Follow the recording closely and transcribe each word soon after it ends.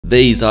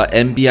These are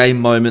NBA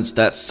moments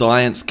that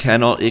science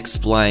cannot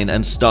explain,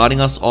 and starting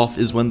us off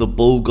is when the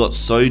ball got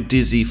so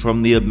dizzy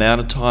from the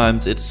amount of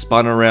times it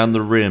spun around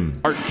the rim.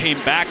 Harden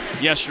came back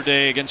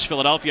yesterday against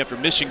Philadelphia after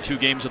missing 2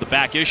 games of the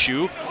back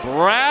issue.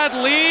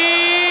 Bradley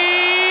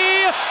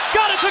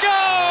got it to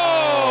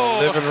go!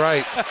 Living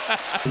right.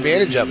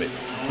 Advantage of it.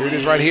 Here it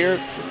is right here.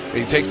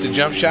 He takes the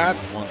jump shot.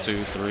 1,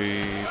 2,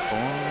 3, 4,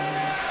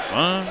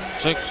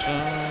 5, 6,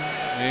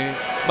 7, 8.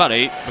 About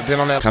 8. But then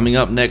on that. Coming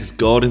up next,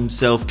 God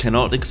himself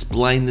cannot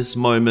explain this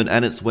moment,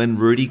 and it's when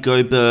Rudy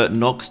Gobert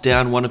knocks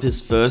down one of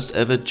his first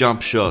ever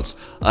jump shots,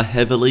 a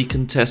heavily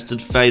contested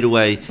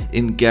fadeaway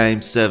in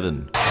Game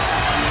 7.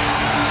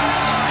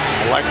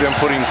 I like them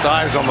putting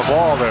size on the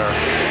ball there.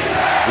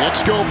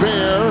 Let's go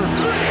Bear.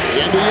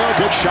 Into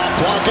Jokic, shot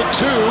clock at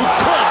 2.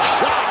 Quick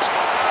shot.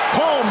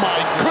 Oh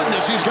my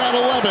goodness, he's got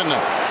 11.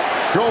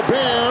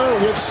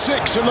 Gobert with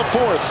 6 in the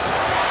 4th.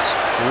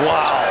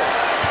 Wow.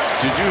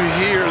 Did you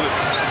hear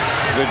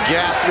the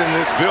gasp in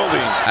this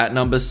building? At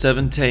number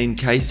 17,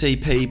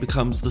 KCP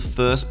becomes the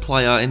first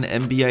player in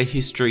NBA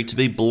history to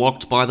be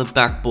blocked by the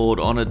backboard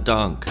on a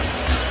dunk.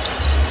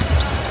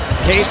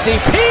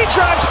 KCP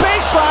drives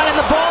baseline and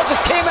the ball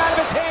just came out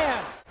of his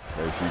hand.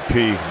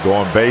 KCP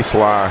going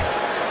baseline.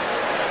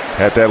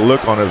 Had that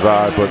look on his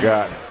eye, but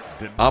got.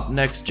 Up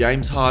next,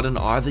 James Harden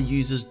either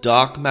uses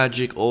dark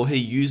magic or he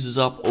uses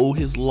up all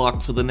his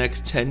luck for the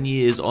next 10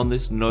 years on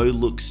this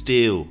no-look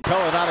steal.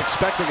 Curry not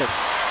expecting it.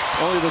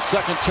 Only the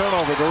second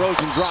turnover.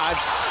 DeRozan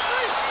drives.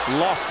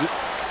 Lost it.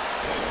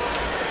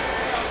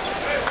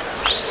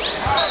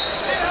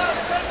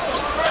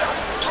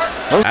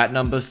 At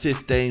number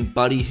 15,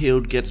 Buddy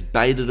Hield gets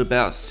baited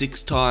about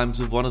 6 times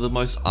with one of the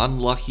most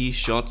unlucky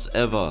shots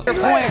ever.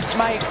 Your point,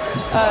 Mike,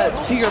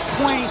 to your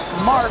point,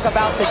 Mark,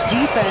 about the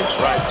defense,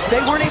 they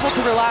weren't able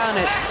to rely on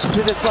it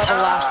to this level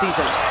last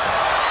season.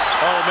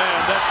 Oh man,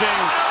 that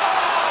game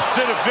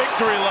did a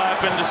victory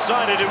lap and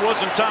decided it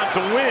wasn't time to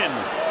win.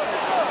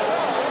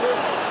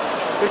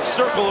 It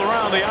circled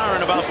around the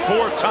iron about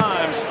 4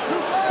 times.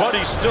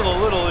 Buddy's still a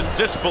little in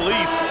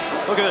disbelief.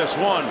 Look at this,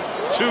 1,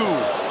 2,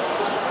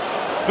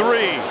 3, 4.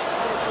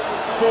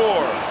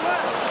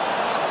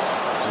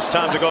 It's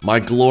time to go.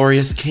 My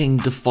glorious king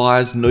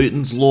defies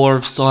Newton's law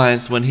of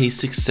science when he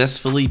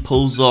successfully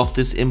pulls off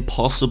this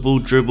impossible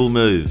dribble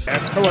move.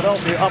 And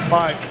Philadelphia up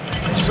by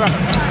 7.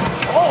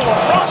 Oh,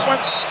 LeBron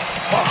went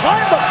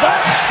behind the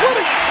back,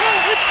 splitting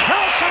through. It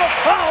counts and a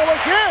foul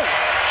again.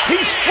 He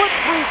split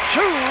through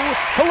 2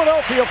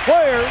 Philadelphia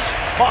players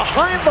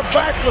behind the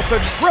back with the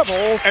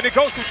dribble, and it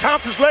goes through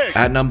Thompson's leg.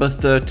 At number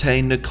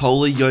 13,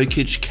 Nikola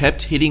Jokic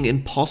kept hitting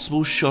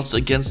impossible shots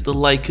against the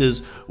Lakers,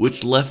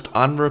 which left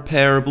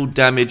unrepairable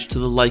damage to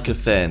the Laker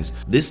fans.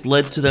 This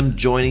led to them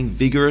joining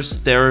vigorous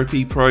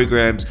therapy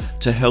programs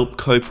to help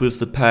cope with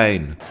the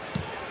pain.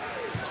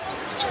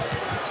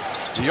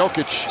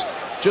 Jokic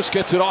just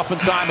gets it off in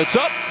time. It's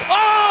up.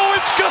 Oh,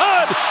 it's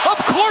good!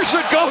 Of course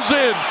it goes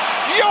in!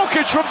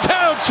 Jokic from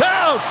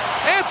downtown!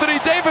 Anthony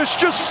Davis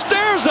just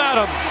stares at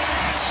him.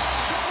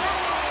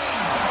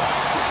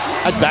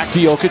 Back to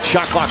Jokic,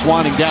 shot clock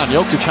winding down.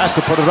 Jokic has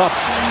to put it up.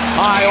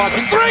 High on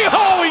 3.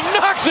 Oh, he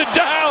knocks it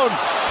down!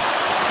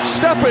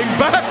 Stepping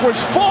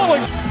backwards,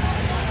 falling.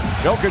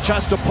 Jokic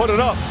has to put it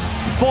up.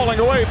 Falling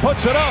away,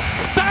 puts it up.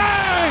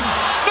 Bang!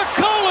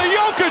 Nikola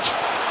Jokic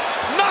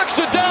knocks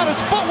it down. His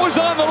foot was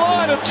on the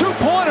line. A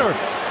 2-pointer.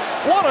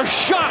 What a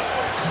shot!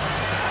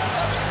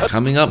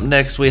 Coming up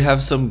next, we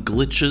have some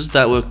glitches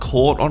that were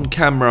caught on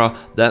camera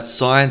that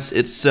science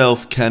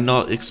itself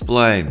cannot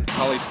explain.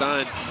 Holly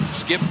Stein,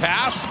 skip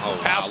pass,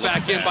 pass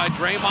back in by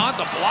Draymond,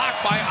 the block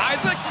by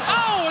Isaac.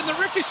 Oh, and the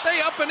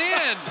ricochet up and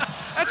in.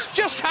 That's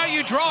just how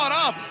you draw it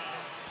up.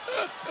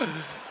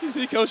 You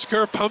see Coach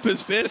Kerr pump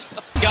his fist.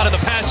 Got in the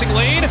passing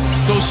lane.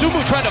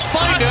 Dosunmu tried to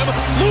find him.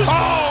 Lose.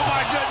 Oh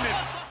my goodness.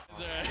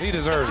 He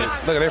deserves it.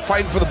 Look, they're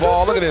fighting for the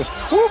ball. Look at this.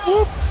 Whoop,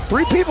 whoop.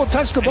 3 people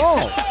touched the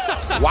ball.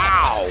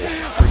 Wow.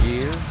 For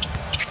year.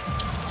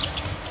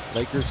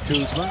 Lakers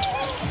Kuzma.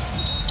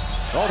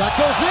 Oh, that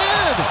goes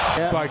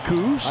in! By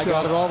Kuz. I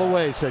got it all the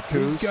way, said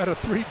Kuz. He's got a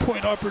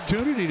 3-point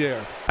opportunity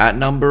there. At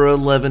number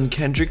 11,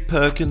 Kendrick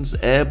Perkins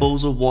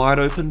airballs a wide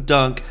open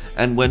dunk,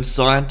 and when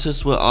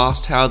scientists were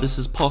asked how this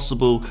is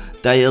possible,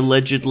 they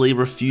allegedly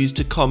refused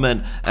to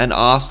comment and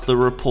asked the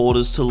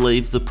reporters to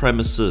leave the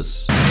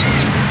premises.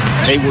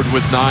 Hayward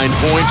with 9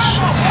 points.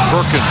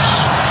 Perkins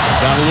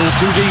got a little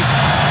too deep.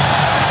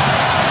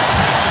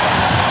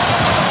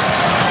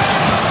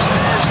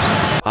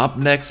 Up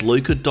next,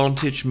 Luka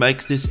Doncic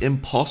makes this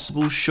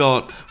impossible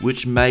shot,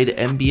 which made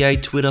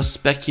NBA Twitter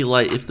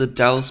speculate if the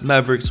Dallas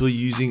Mavericks were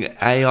using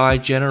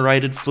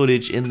AI-generated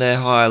footage in their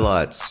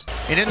highlights.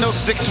 And in those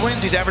 6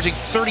 wins, he's averaging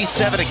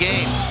 37 a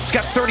game. He's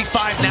got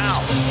 35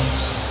 now.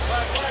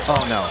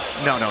 Oh no!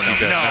 No!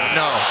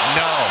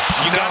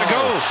 You gotta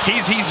go.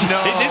 He's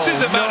no. This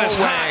is about as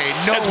high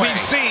as we've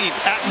seen.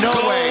 No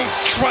way.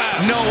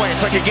 Trap. No way.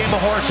 It's like a game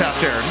of horse out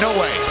there. No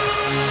way.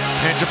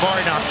 And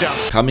Jabari knocked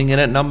out. Coming in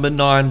at number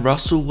 9,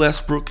 Russell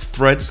Westbrook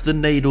threads the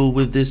needle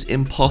with this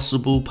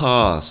impossible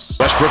pass.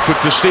 Westbrook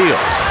with the steal.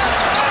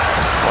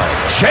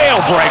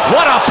 Jailbreak.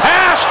 What a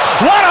pass!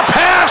 What a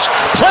pass!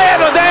 Play of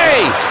the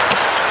day!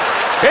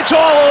 It's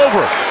all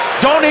over.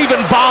 Don't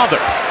even bother.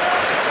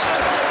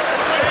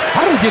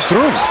 How do we get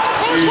through?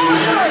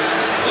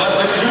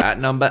 At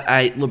number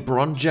 8,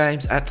 LeBron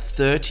James at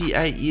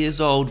 38 years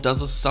old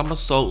does a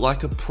somersault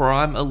like a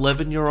prime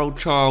 11-year-old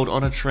child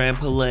on a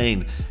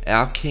trampoline.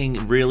 Our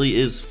king really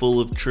is full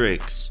of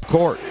tricks.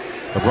 Court.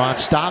 LeBron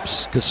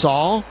stops.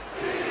 Gasol.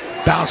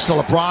 Bounce to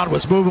LeBron.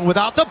 Was moving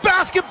without the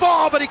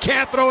basketball, but he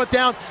can't throw it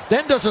down.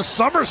 Then does a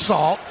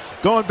somersault.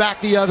 Going back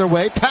the other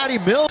way. Patty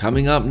Mills.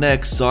 Coming up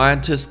next,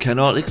 scientists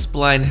cannot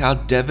explain how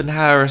Devin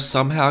Harris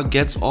somehow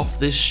gets off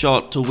this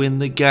shot to win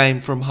the game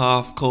from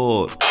half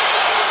court.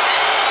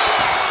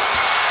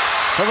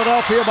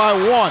 Philadelphia by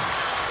 1.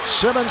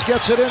 Simmons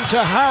gets it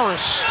into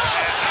Harris.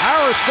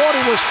 Harris thought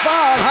he was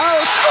fouled.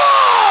 Harris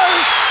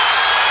scores!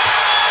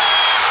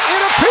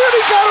 It appeared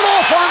he got it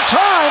off on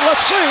time.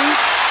 Let's see.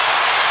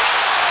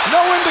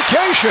 No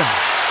indication.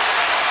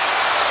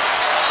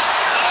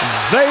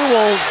 They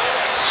will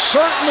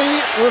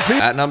certainly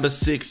reveal. At number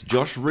 6,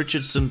 Josh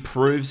Richardson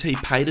proves he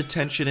paid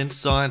attention in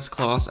science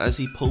class as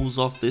he pulls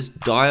off this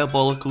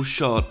diabolical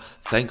shot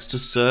thanks to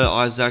Sir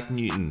Isaac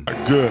Newton.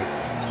 Good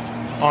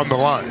on the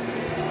line.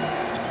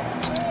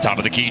 Top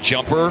of the key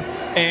jumper,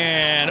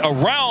 and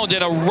around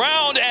and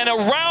around and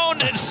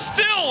around, and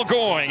still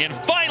going, and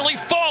finally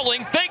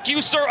falling. Thank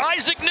you, Sir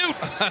Isaac Newton.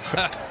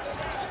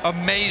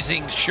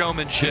 Amazing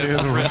showmanship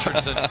from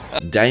Richardson.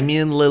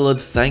 Damian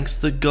Lillard thanks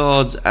the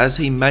gods as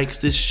he makes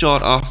this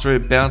shot after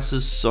it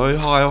bounces so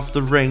high off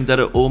the ring that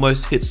it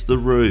almost hits the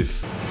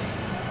roof.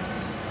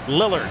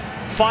 Lillard,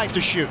 5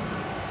 to shoot.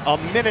 A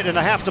minute and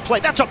a half to play.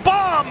 That's a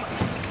bomb!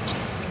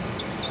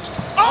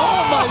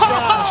 Oh my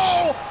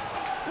gosh!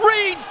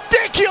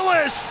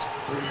 Ridiculous!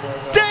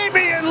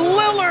 Damian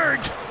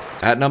Lillard!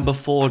 At number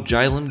 4,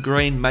 Jalen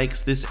Green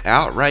makes this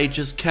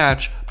outrageous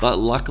catch, but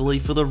luckily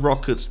for the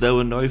Rockets, there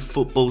were no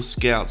football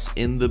scouts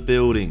in the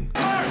building.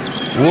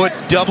 Wood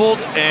doubled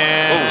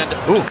and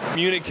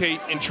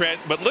Communicate and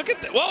but look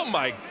at that. Oh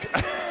my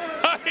God.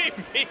 I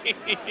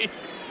mean,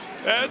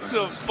 that's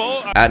a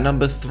full. At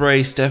number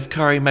 3, Steph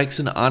Curry makes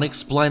an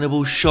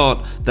unexplainable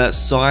shot that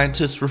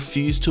scientists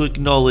refuse to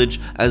acknowledge,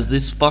 as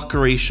this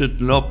fuckery should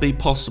not be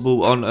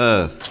possible on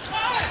Earth.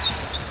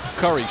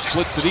 Curry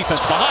splits the defense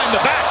behind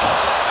the back.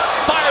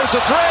 Fires a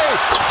three.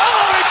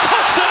 Oh, he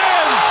puts it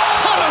in.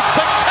 What a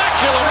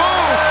spectacular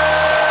move.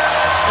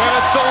 And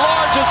it's the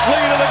largest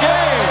lead of the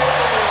game.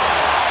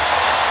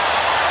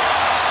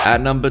 At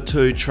number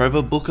 2,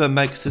 Trevor Booker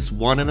makes this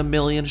 1 in a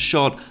million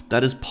shot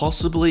that is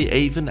possibly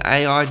even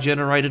AI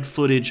generated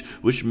footage,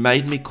 which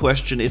made me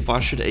question if I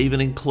should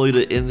even include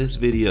it in this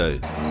video.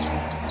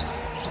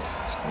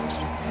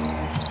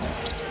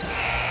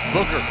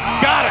 Booker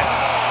got it.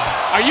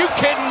 Are you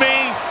kidding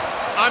me?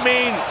 I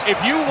mean,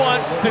 if you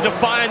want to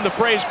define the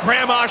phrase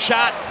grandma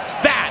shot,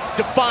 that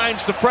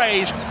defines the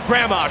phrase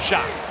grandma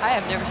shot. I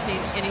have never seen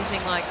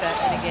anything like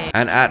that in a game.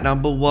 And at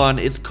number 1,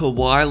 it's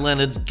Kawhi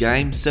Leonard's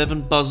Game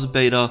 7 buzzer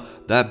beater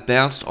that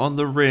bounced on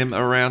the rim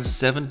around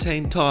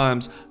 17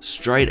 times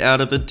straight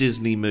out of a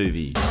Disney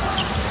movie.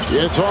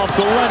 It's off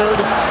to Leonard,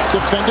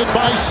 defended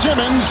by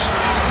Simmons.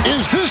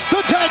 Is this the